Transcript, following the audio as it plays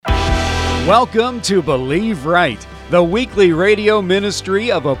Welcome to Believe Right, the weekly radio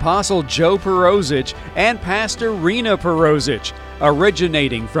ministry of Apostle Joe Perozich and Pastor Rena Perozich,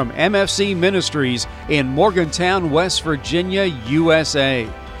 originating from MFC Ministries in Morgantown, West Virginia, USA.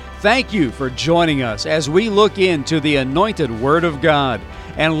 Thank you for joining us as we look into the anointed Word of God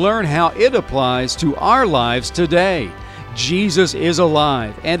and learn how it applies to our lives today. Jesus is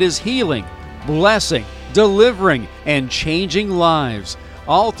alive and is healing, blessing, delivering, and changing lives,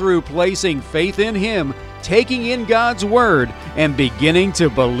 all through placing faith in Him, taking in God's Word, and beginning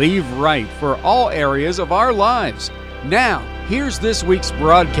to believe right for all areas of our lives. Now, here's this week's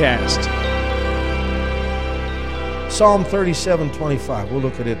broadcast. Psalm 37:25. We'll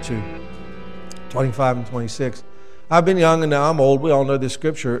look at it too. 25 and 26. I've been young and now I'm old. We all know this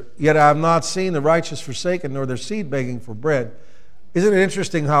scripture. Yet I have not seen the righteous forsaken, nor their seed begging for bread. Isn't it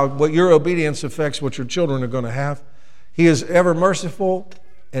interesting how what your obedience affects what your children are going to have? He is ever merciful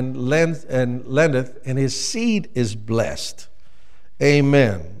and lendeth, and his seed is blessed.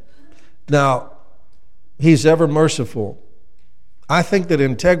 Amen. Now, he's ever merciful. I think that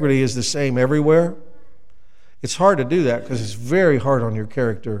integrity is the same everywhere. It's hard to do that because it's very hard on your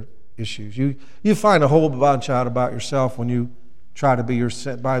character issues. You find a whole bunch out about yourself when you try to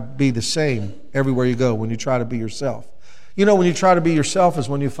be the same everywhere you go, when you try to be yourself. You know, when you try to be yourself is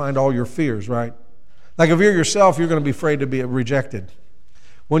when you find all your fears, right? Like if you're yourself, you're going to be afraid to be rejected.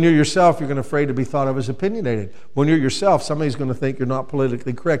 When you're yourself, you're going to be afraid to be thought of as opinionated. When you're yourself, somebody's going to think you're not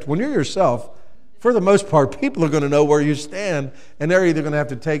politically correct. When you're yourself, for the most part, people are going to know where you stand, and they're either going to have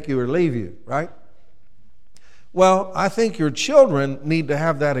to take you or leave you, right? Well, I think your children need to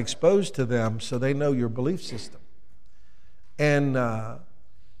have that exposed to them so they know your belief system. And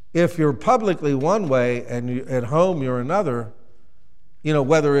if you're publicly one way and at home you're another, you know,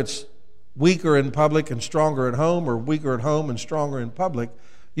 whether it's weaker in public and stronger at home, or weaker at home and stronger in public,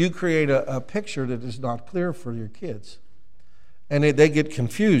 you create a picture that is not clear for your kids. And they get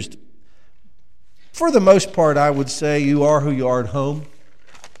confused. For the most part, I would say you are who you are at home.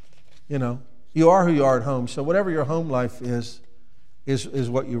 You know, you are who you are at home. So whatever your home life is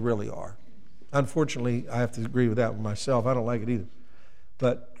what you really are. Unfortunately, I have to agree with that with myself. I don't like it either.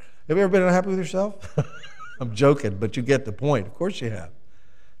 But have you ever been unhappy with yourself? I'm joking, but you get the point. Of course you have.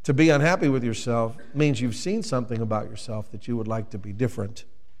 To be unhappy with yourself means you've seen something about yourself that you would like to be different.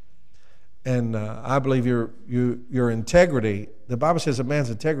 And I believe your integrity, the Bible says a man's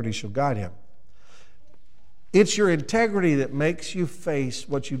integrity shall guide him. It's your integrity that makes you face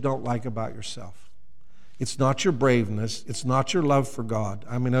what you don't like about yourself. It's not your braveness. It's not your love for God.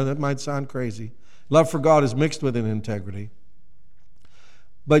 I mean, that might sound crazy. Love for God is mixed with an integrity.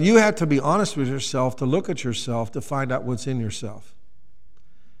 But you have to be honest with yourself, to look at yourself, to find out what's in yourself.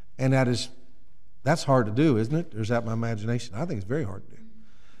 And that's hard to do, isn't it? Or is that my imagination? I think it's very hard to do.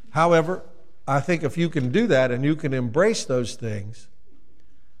 However, I think if you can do that and you can embrace those things,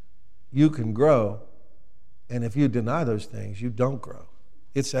 you can grow. And if you deny those things, you don't grow.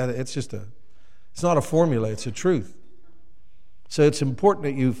 It's not a formula, it's a truth. So it's important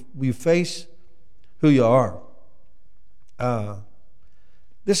that you face who you are.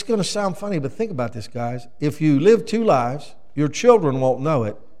 This is going to sound funny, but think about this, guys. If you live two lives, your children won't know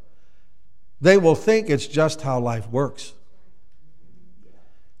it. They will think it's just how life works.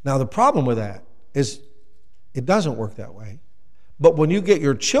 Now, the problem with that is it doesn't work that way. But when you get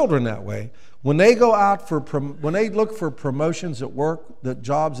your children that way, when they go out when they look for promotions at work, the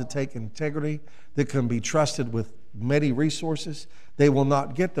jobs that take integrity, that can be trusted with many resources, they will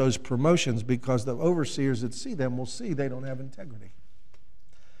not get those promotions because the overseers that see them will see they don't have integrity.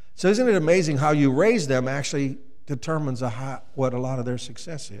 So isn't it amazing how you raise them actually determines what a lot of their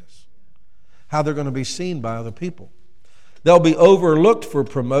success is? How they're going to be seen by other people. They'll be overlooked for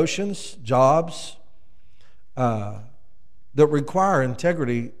promotions, jobs that require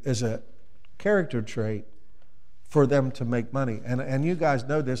integrity as a character trait for them to make money. And you guys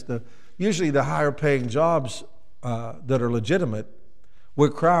know this, usually the higher paying jobs that are legitimate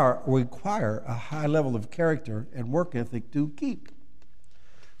require a high level of character and work ethic to keep.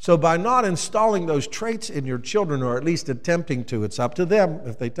 So by not installing those traits in your children, or at least attempting to, it's up to them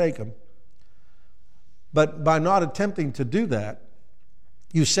if they take them, but by not attempting to do that,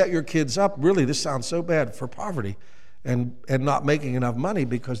 you set your kids up, really, this sounds so bad, for poverty and not making enough money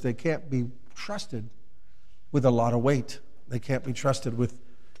because they can't be trusted with a lot of weight. They can't be trusted with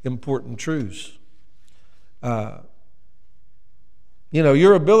important truths.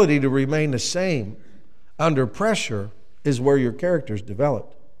 Your ability to remain the same under pressure is where your character is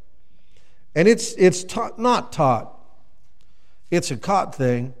developed. And it's not taught. It's a caught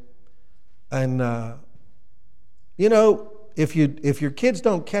thing. And, if your kids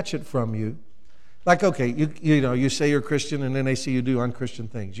don't catch it from you, like, okay, you say you're Christian and then they see you do unchristian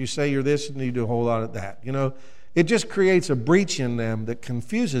things. You say you're this and you do a whole lot of that. It just creates a breach in them that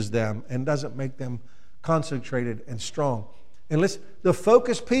confuses them and doesn't make them concentrated and strong. And listen, the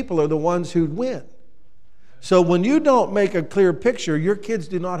focused people are the ones who win. So when you don't make a clear picture, your kids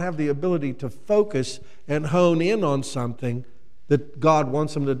do not have the ability to focus and hone in on something that God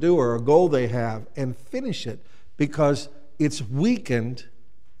wants them to do or a goal they have and finish it, because it's weakened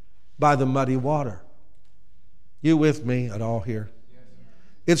by the muddy water. You with me at all here?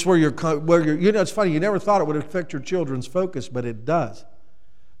 It's where you're it's funny, you never thought it would affect your children's focus, but it does.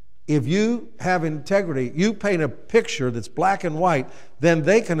 If you have integrity, you paint a picture that's black and white, then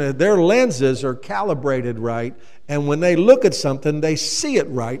their lenses are calibrated right, and when they look at something, they see it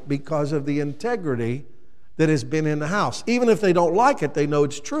right because of the integrity that has been in the house. Even if they don't like it, they know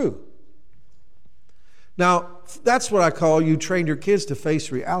it's true. Now, that's what I call you train your kids to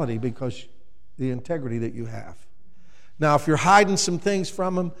face reality, because the integrity that you have. Now, if you're hiding some things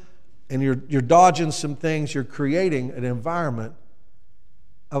from them and you're dodging some things, you're creating an environment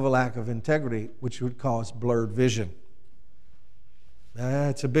of a lack of integrity, which would cause blurred vision.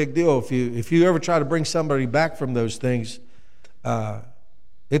 It's a big deal. If you ever try to bring somebody back from those things,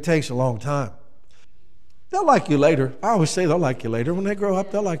 it takes a long time. They'll like you later. I always say they'll like you later. When they grow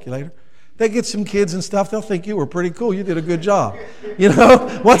up, they'll like you later. They get some kids and stuff, they'll think you were pretty cool. You did a good job.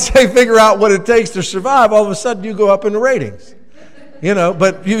 Once they figure out what it takes to survive, all of a sudden you go up in the ratings.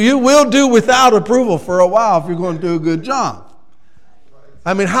 But you will do without approval for a while if you're going to do a good job.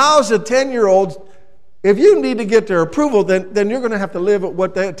 I mean, how's a 10-year-old, if you need to get their approval, then you're going to have to live at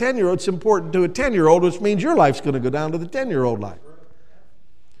what that 10-year-old's important to a 10-year-old, which means your life's going to go down to the 10-year-old life.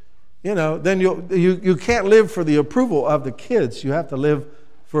 Then you can't live for the approval of the kids. You have to live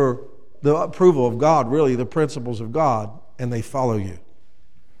for the approval of God, really the principles of God, and they follow you.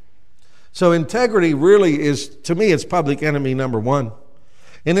 So integrity really is, to me, it's public enemy number one.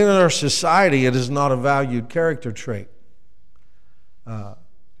 And in our society, it is not a valued character trait. A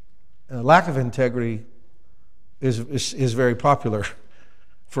lack of integrity is very popular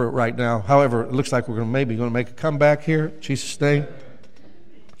for right now. However, it looks like we're maybe going to make a comeback here in Jesus' name.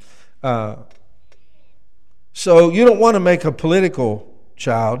 So you don't want to make a political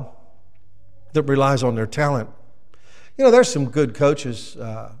child that relies on their talent. There's some good coaches,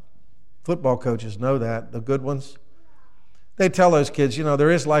 football coaches know that, the good ones. They tell those kids,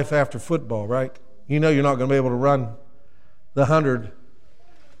 there is life after football, right? You're not going to be able to run the 100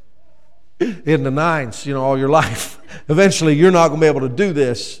 in the nines, all your life. Eventually, you're not going to be able to do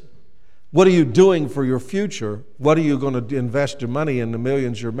this. What are you doing for your future? What are you going to invest your money in, the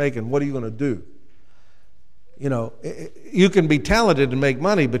millions you're making? What are you going to do? You can be talented and make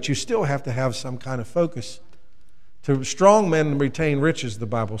money, but you still have to have some kind of focus. To strong men retain riches, the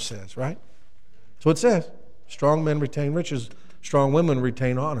Bible says, right? That's what it says. Strong men retain riches. Strong women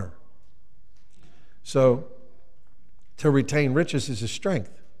retain honor. So, to retain riches is a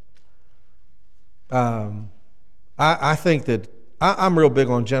strength. I think that I'm real big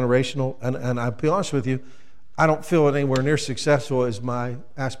on generational, and I'll be honest with you, I don't feel it anywhere near successful as my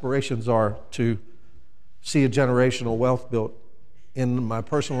aspirations are to see a generational wealth built in my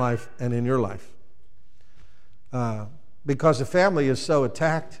personal life and in your life. Because the family is so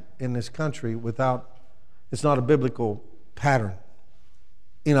attacked in this country it's not a biblical pattern.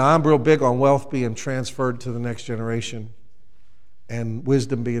 I'm real big on wealth being transferred to the next generation and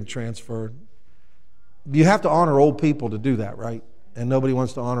wisdom being transferred. You have to honor old people to do that, right? And nobody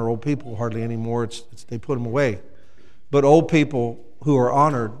wants to honor old people hardly anymore. They put them away. But old people who are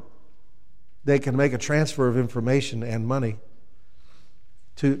honored, they can make a transfer of information and money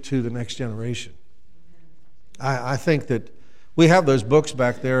to the next generation. I think that we have those books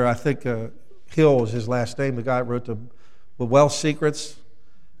back there. I think Hill is his last name, the guy who wrote the Wealth Secrets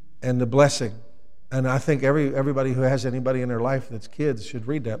and The Blessing. And I think everybody who has anybody in their life that's kids should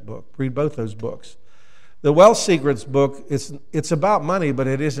read that book, read both those books. The Wealth Secrets book, it's about money, but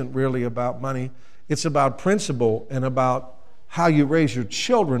it isn't really about money. It's about principle and about how you raise your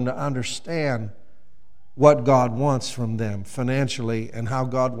children to understand what God wants from them financially and how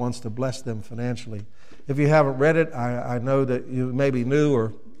God wants to bless them financially. If you haven't read it, I know that you may be new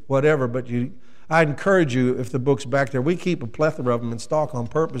or whatever, but I encourage you, if the book's back there, we keep a plethora of them in stock on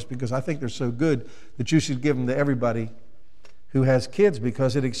purpose because I think they're so good that you should give them to everybody who has kids,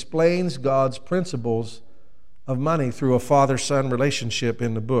 because it explains God's principles of money through a father-son relationship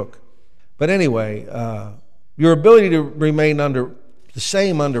in the book. But anyway, your ability to remain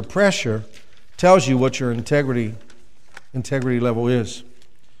under pressure tells you what your integrity level is.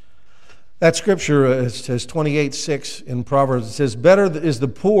 That scripture says 28:6 in Proverbs. It says, better is the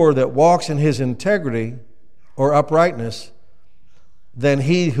poor that walks in his integrity or uprightness than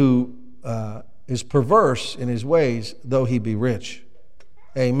he who is perverse in his ways, though he be rich.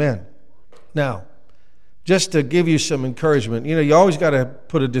 Amen. Now, just to give you some encouragement, you always got to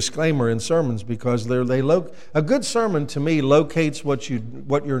put a disclaimer in sermons because a good sermon to me locates what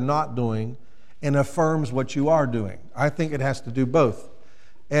you're not doing and affirms what you are doing. I think it has to do both.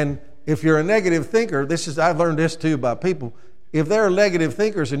 And if you're a negative thinker, I've learned this too about people. If they're negative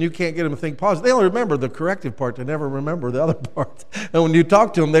thinkers and you can't get them to think positive, they only remember the corrective part. They never remember the other part. And when you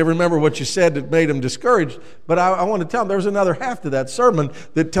talk to them, they remember what you said that made them discouraged. But I want to tell them there's another half to that sermon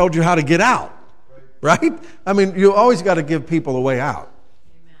that told you how to get out. Right? I mean, you always got to give people a way out.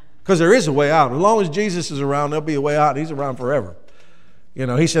 Because there is a way out. As long as Jesus is around, there'll be a way out. He's around forever.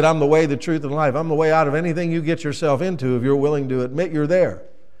 He said, I'm the way, the truth, and life. I'm the way out of anything you get yourself into if you're willing to admit you're there.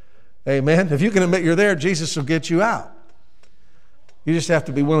 Amen? If you can admit you're there, Jesus will get you out. You just have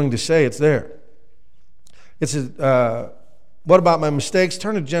to be willing to say it's there. What about my mistakes?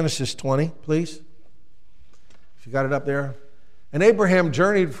 Turn to Genesis 20, please. If you got it up there. And Abraham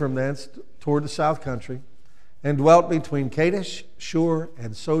journeyed from thence toward the south country and dwelt between Kadesh, Shur,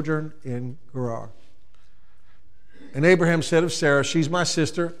 and sojourned in Gerar. And Abraham said of Sarah, she's my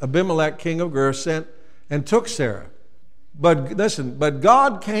sister. Abimelech, king of Ger, sent and took Sarah. But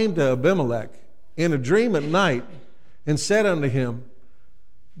God came to Abimelech in a dream at night and said unto him,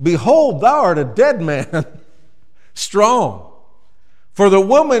 behold, thou art a dead man, strong. For the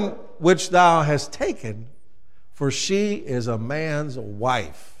woman which thou hast taken, for she is a man's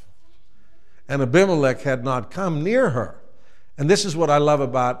wife. And Abimelech had not come near her. And this is what I love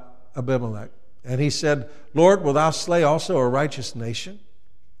about Abimelech. And he said, Lord, wilt thou slay also a righteous nation?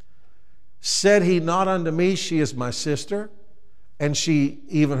 Said he not unto me, she is my sister? And she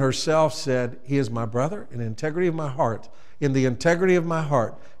even herself said, he is my brother in the integrity of my heart, in the integrity of my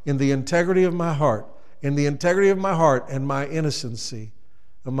heart, in the integrity of my heart, in the integrity of my heart and my innocency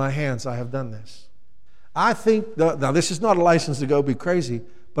of my hands, I have done this. I think, now this is not a license to go be crazy,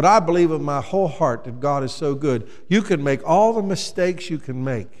 but I believe with my whole heart that God is so good. You can make all the mistakes you can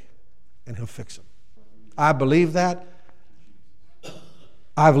make, and He'll fix them. I believe that.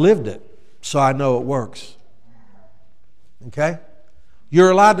 I've lived it, so I know it works. Okay?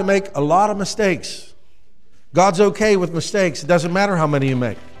 You're allowed to make a lot of mistakes. God's okay with mistakes. It doesn't matter how many you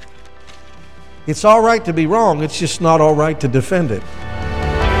make. It's all right to be wrong. It's just not all right to defend it.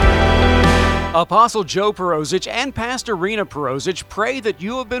 Apostle Joe Perozich and Pastor Rena Perozich pray that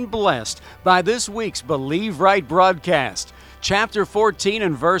you have been blessed by this week's Believe Right broadcast. Chapter 14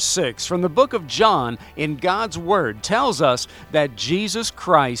 and verse 6 from the book of John in God's Word tells us that Jesus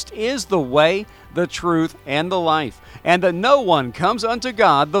Christ is the way, the truth, and the life, and that no one comes unto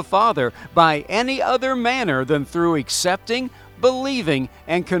God the Father by any other manner than through accepting, believing,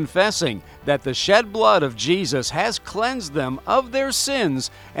 and confessing that the shed blood of Jesus has cleansed them of their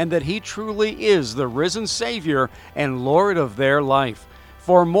sins and that He truly is the risen Savior and Lord of their life.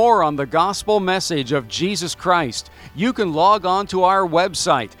 For more on the gospel message of Jesus Christ, you can log on to our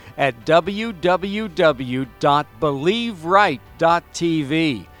website at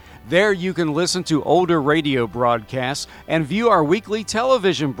www.believeright.tv. There you can listen to older radio broadcasts and view our weekly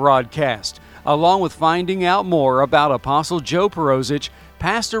television broadcast, along with finding out more about Apostle Joe Perozich,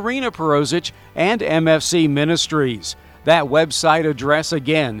 Pastor Rena Perozich, and MFC Ministries. That website address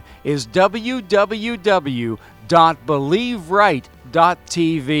again is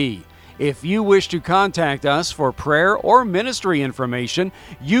www.believeright.tv. If you wish to contact us for prayer or ministry information,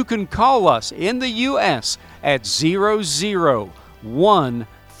 you can call us in the U.S. at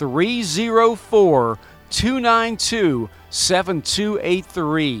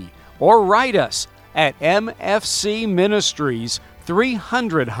 001-304-292-7283 or write us at MFC Ministries,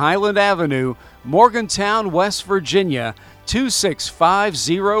 300 Highland Avenue, Morgantown, West Virginia,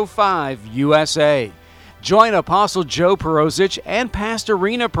 26505, USA. Join Apostle Joe Perozich and Pastor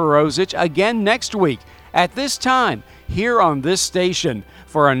Rena Perozich again next week at this time here on this station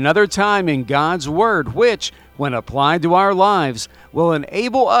for another time in God's Word, which, when applied to our lives, will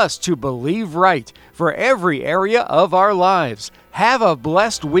enable us to believe right for every area of our lives. Have a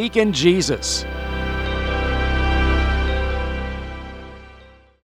blessed week in Jesus.